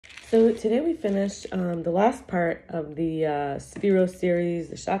So today we finished the last part of the Sphero series,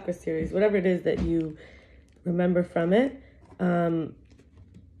 the chakra series, whatever it is that you remember from it.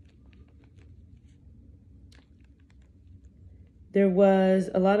 There was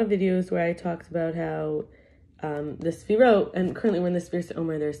a lot of videos where I talked about how the Sphero, and currently we're in the Sphero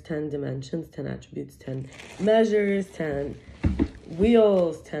Omer, there's 10 dimensions, 10 attributes, 10 measures, 10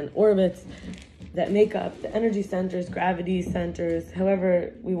 wheels, 10 orbits that make up the energy centers, gravity centers,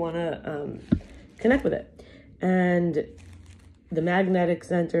 however we want to connect with it. And the magnetic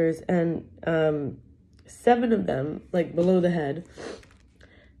centers, and 7 of them, like below the head,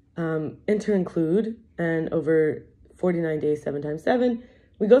 inter-include, and over 49 days, 7 times 7,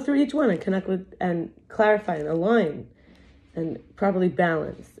 we go through each one and connect with and clarify and align and properly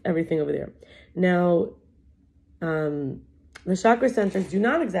balance everything over there. Now, the chakra centers do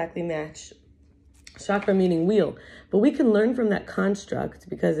not exactly match chakra meaning wheel, but we can learn from that construct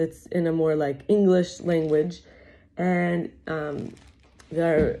because it's in a more like English language, and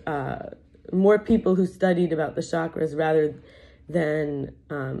there are more people who studied about the chakras rather than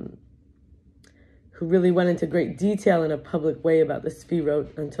who really went into great detail in a public way about the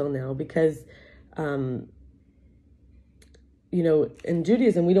Sphirot until now, because in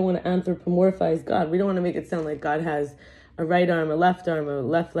Judaism we don't want to anthropomorphize God. We don't want to make it sound like God has a right arm, a left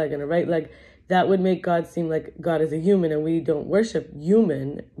leg, and a right leg. That would make God seem like God is a human, and we don't worship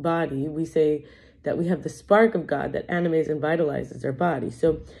human body. We say that we have the spark of God that animates and vitalizes our body.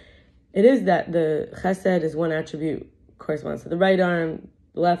 So it is that the chesed is one attribute, corresponds to the right arm,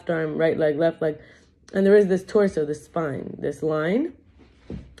 left arm, right leg, left leg. And there is this torso, this spine, this line.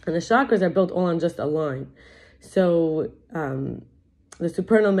 And the chakras are built all on just a line. So the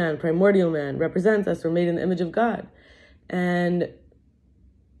supernal man, primordial man, represents us. We're made in the image of God. And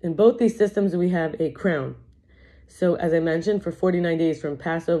in both these systems, we have a crown. So as I mentioned, for 49 days from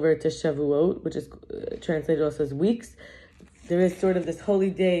Passover to Shavuot, which is translated also as weeks, there is sort of this holy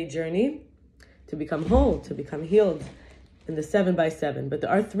day journey to become whole, to become healed in the 7 by 7. But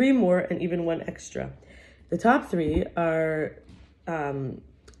there are 3 more and even 1 extra. The top 3 are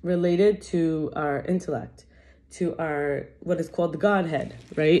related to our intellect, to our what is called the Godhead,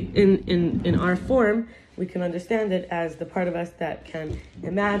 right? In our form, we can understand it as the part of us that can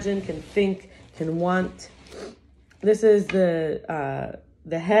imagine, can think, can want. This is the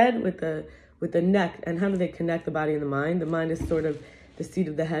head with the neck, and how do they connect the body and the mind? The mind is sort of the seat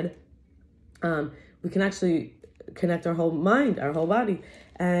of the head. We can actually connect our whole mind, our whole body,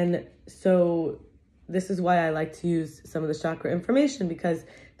 and so this is why I like to use some of the chakra information, because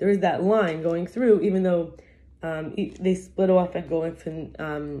there is that line going through, even though they split off and go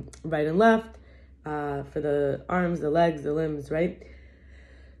from right and left. For the arms, the legs, the limbs, right?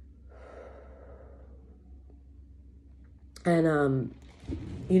 And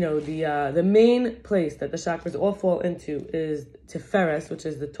the main place that the chakras all fall into is Tiferes, which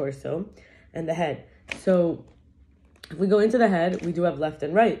is the torso, and the head. So if we go into the head, we do have left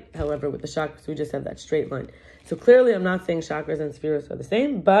and right. However, with the chakras, we just have that straight line. So clearly, I'm not saying chakras and spheres are the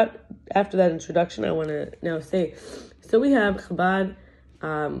same, but after that introduction, I want to now say, so we have Chabad,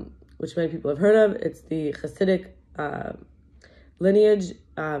 which many people have heard of. It's the Hasidic lineage,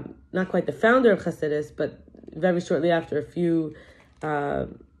 not quite the founder of Hasidus, but very shortly after, a few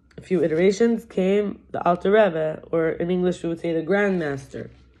iterations, came the Alter Rebbe, or in English we would say the Grand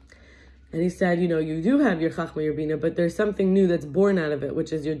Master. And he said, you do have your Chachma, your Bina, but there's something new that's born out of it,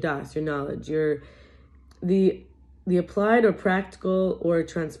 which is your Das, your knowledge, the applied or practical or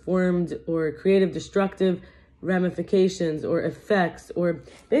transformed or creative, destructive ramifications or effects, or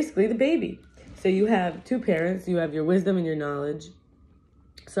basically the baby. So you have 2 parents, you have your wisdom and your knowledge,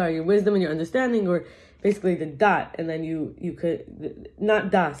 your wisdom and your understanding, or basically the dot, and then you could,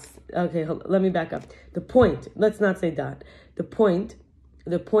 not das, okay, let me back up. The point, let's not say dot, the point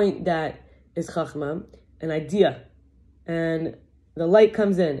that is chachma, an idea, and the light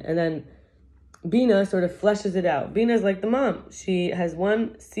comes in, and then Bina sort of fleshes it out. Bina is like the mom. She has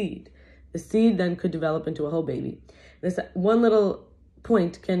 1 seed. The seed then could develop into a whole baby. This one little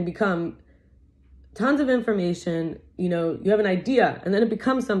point can become tons of information. You have an idea, and then it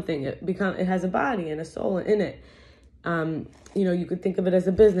becomes something. It has a body and a soul in it. You could think of it as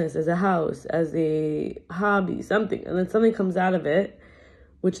a business, as a house, as a hobby, something. And then something comes out of it,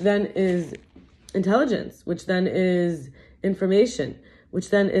 which then is intelligence, which then is information, which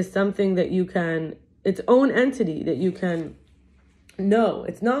then is something that you can, its own entity that you can know.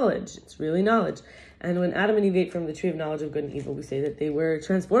 It's knowledge. It's really knowledge. And when Adam and Eve ate from the tree of knowledge of good and evil, we say that they were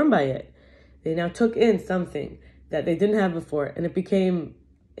transformed by it. They now took in something that they didn't have before, and it became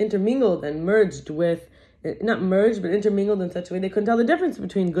intermingled and merged with not merged, but intermingled in such a way they couldn't tell the difference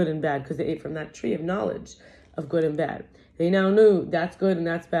between good and bad because they ate from that tree of knowledge of good and bad. They now knew that's good and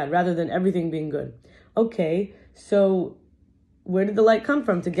that's bad, rather than everything being good. Okay, so where did the light come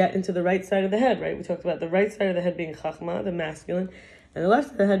from to get into the right side of the head, right? We talked about the right side of the head being chachma, the masculine, and the left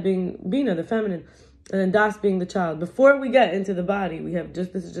side of the head being bina, the feminine, and then das being the child. Before we get into the body, we have this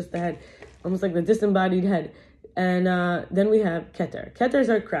is just the head, almost like the disembodied head. And then we have Keter. Keter is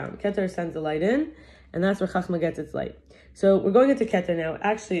our crown. Keter sends the light in, and that's where Chachma gets its light. So we're going into Keter now.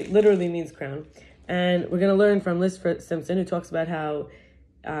 Actually, it literally means crown. And we're going to learn from Liz Simpson, who talks about how,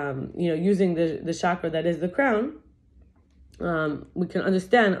 using the chakra that is the crown, we can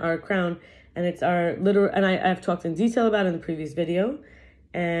understand our crown, and it's our literal, and I've talked in detail about it in the previous video.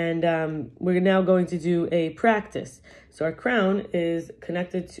 And we're now going to do a practice. So our crown is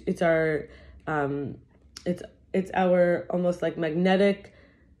connected to, it's our almost like magnetic,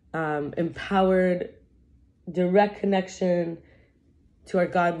 empowered, direct connection to our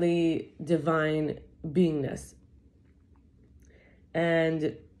godly, divine beingness.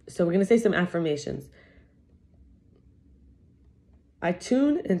 And so we're going to say some affirmations. I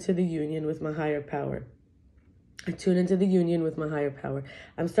tune into the union with my higher power. I tune into the union with my higher power.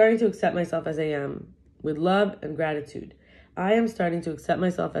 I'm starting to accept myself as I am with love and gratitude. I am starting to accept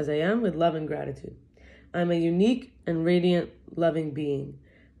myself as I am with love and gratitude. I'm a unique and radiant, loving being.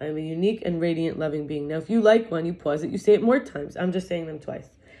 I'm a unique and radiant, loving being. Now, if you like one, you pause it, you say it more times. I'm just saying them twice.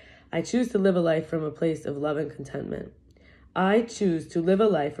 I choose to live a life from a place of love and contentment. I choose to live a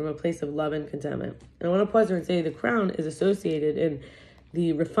life from a place of love and contentment. And I want to pause here and say the crown is associated in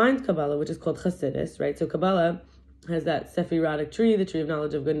the refined Kabbalah, which is called Chassidus, right? So Kabbalah has that Sephirotic tree, the tree of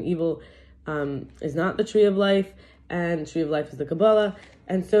knowledge of good and evil, is not the tree of life, and the tree of life is the Kabbalah.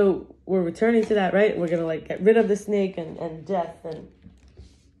 And so we're returning to that, right? We're going to get rid of the snake and death and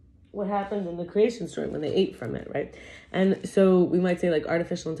what happened in the creation story when they ate from it, right? And so we might say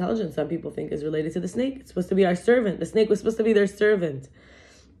artificial intelligence, some people think is related to the snake. It's supposed to be our servant. The snake was supposed to be their servant.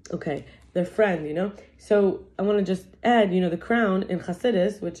 Okay, their friend, So I want to just add, the crown in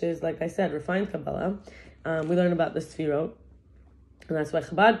Chassidus, which is, like I said, refined Kabbalah. We learn about the Sfirot, and that's why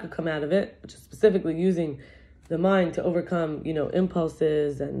Chabad could come out of it, which is specifically using the mind to overcome,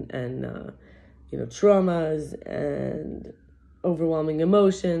 impulses and traumas and overwhelming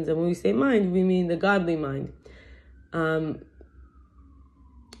emotions. And when we say mind, we mean the godly mind. Our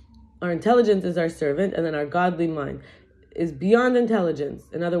intelligence is our servant, and then our godly mind is beyond intelligence.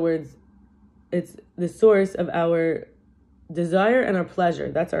 In other words, it's the source of our desire and our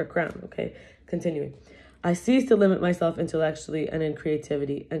pleasure. That's our crown, okay? Continuing. I cease to limit myself intellectually and in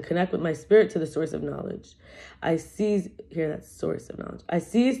creativity and connect with my spirit to the source of knowledge. That's source of knowledge. I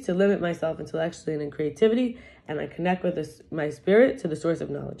cease to limit myself intellectually and in creativity, and I connect with my spirit to the source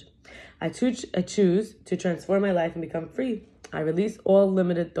of knowledge. I choose to transform my life and become free. I release all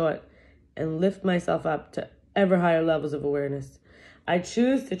limited thought and lift myself up to ever higher levels of awareness. I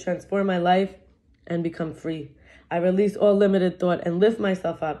choose to transform my life and become free. I release all limited thought and lift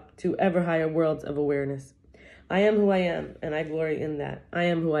myself up to ever higher worlds of awareness. I am who I am, and I glory in that. I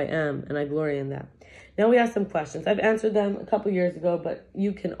am who I am, and I glory in that. Now we have some questions. I've answered them a couple years ago, but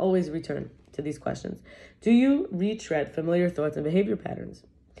you can always return to these questions. Do you retread familiar thoughts and behavior patterns?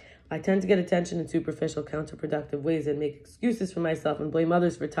 I tend to get attention in superficial, counterproductive ways and make excuses for myself and blame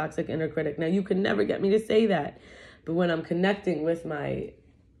others for toxic inner critic. Now, you can never get me to say that, but when I'm connecting with my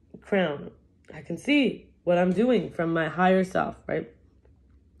crown, I can see what I'm doing from my higher self, right?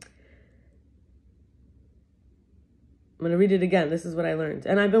 I'm going to read it again. This is what I learned.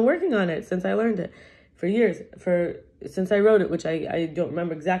 And I've been working on it since I learned it for years, since I wrote it, which I don't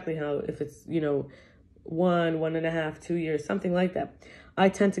remember exactly how, if it's, 1.5, 2 years, something like that. I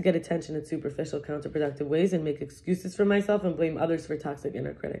tend to get attention in superficial, counterproductive ways and make excuses for myself and blame others for toxic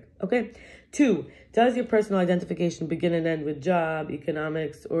inner critic. Okay. 2, does your personal identification begin and end with job,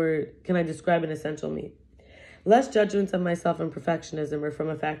 economics, or can I describe an essential me? Less judgments of myself and perfectionism are from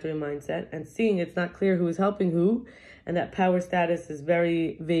a factory mindset and seeing it's not clear who is helping who and that power status is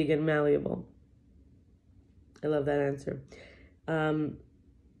very vague and malleable. I love that answer. In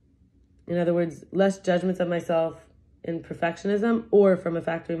other words, less judgments of myself in perfectionism or from a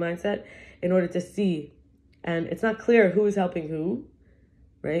factory mindset in order to see. And it's not clear who is helping who,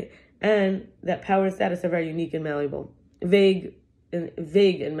 right? And that power and status are very unique and malleable. Vague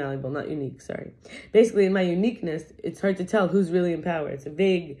and malleable, not unique, sorry. Basically, in my uniqueness, it's hard to tell who's really in power. It's a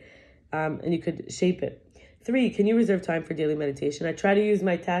vague, and you could shape it. 3, can you reserve time for daily meditation? I try to use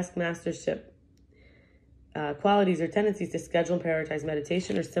my task mastership qualities or tendencies to schedule and prioritize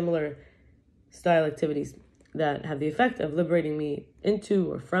meditation or similar style activities that have the effect of liberating me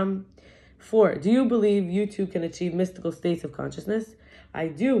into or from 4, do you believe you too can achieve mystical states of consciousness? I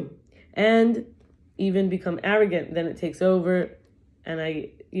do. And even become arrogant, then it takes over, and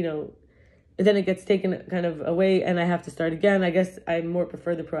then it gets taken kind of away, and I have to start again. I guess I more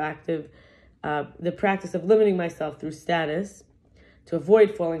prefer the proactive, the practice of limiting myself through status to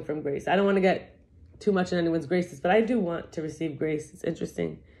avoid falling from grace. I don't want to get too much in anyone's graces, but I do want to receive grace. It's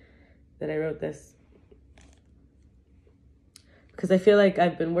interesting that I wrote this, because I feel like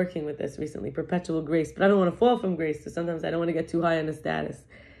I've been working with this recently, perpetual grace, but I don't want to fall from grace, so sometimes I don't want to get too high on the status.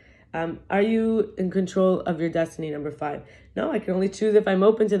 Are you in control of your destiny, number 5? No, I can only choose if I'm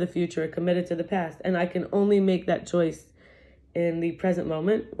open to the future or committed to the past, and I can only make that choice in the present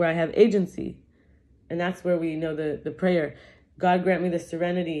moment where I have agency, and that's where we know the prayer. God grant me the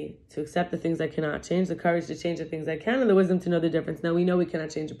serenity to accept the things I cannot change, the courage to change the things I can, and the wisdom to know the difference. Now, we know we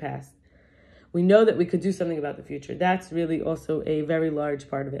cannot change the past. We know that we could do something about the future. That's really also a very large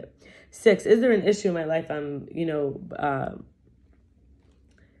part of it. 6, is there an issue in my life I'm,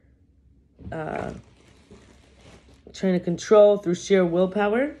 trying to control through sheer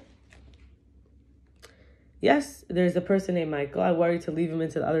willpower? Yes, there's a person named Michael. I worry to leave him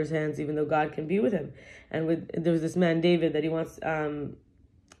into the other's hands, even though God can be with him. And there was this man, David, that he wants to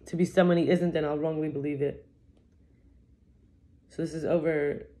be someone he isn't, and I'll wrongly believe it. So this is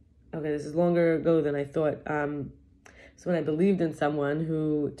this is longer ago than I thought. So when I believed in someone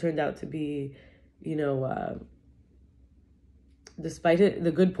who turned out to be, despite it,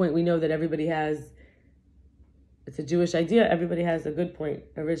 the good point we know that everybody has, it's a Jewish idea, everybody has a good point,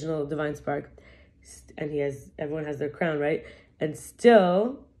 original divine spark, and everyone has their crown, right? And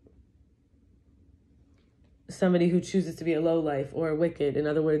still, somebody who chooses to be a low life or wicked, in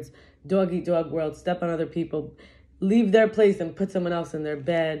other words, dog eat dog world, step on other people, leave their place and put someone else in their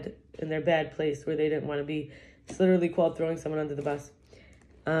bad place where they didn't want to be. It's literally called throwing someone under the bus.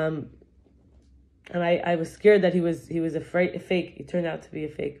 And I was scared that he was a fake. He turned out to be a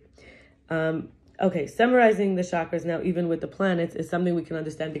fake. Okay, summarizing the chakras now, even with the planets, is something we can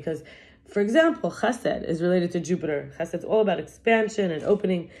understand because, for example, Chesed is related to Jupiter. Chesed's all about expansion and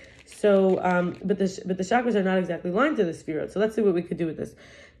opening. So, but the chakras are not exactly aligned to the sphere. So let's see what we could do with this.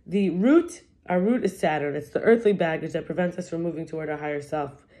 Our root is Saturn. It's the earthly baggage that prevents us from moving toward our higher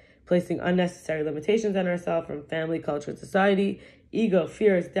self, placing unnecessary limitations on ourselves from family, culture, and society, ego,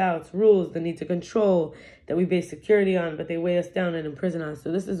 fears, doubts, rules, the need to control that we base security on, but they weigh us down and imprison us.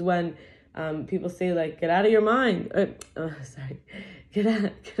 So this is when people say, like, get out of your mind. Get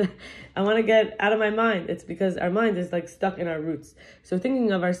out. I want to get out of my mind. It's because our mind is like stuck in our roots. So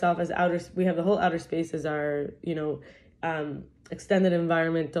thinking of ourselves as we have the whole outer space as our, extended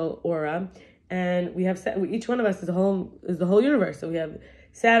environmental aura. And we have, each one of us is the whole universe. So we have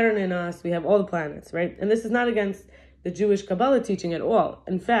Saturn in us, we have all the planets, right? And this is not against the Jewish Kabbalah teaching at all.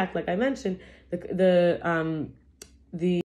 In fact, like I mentioned, the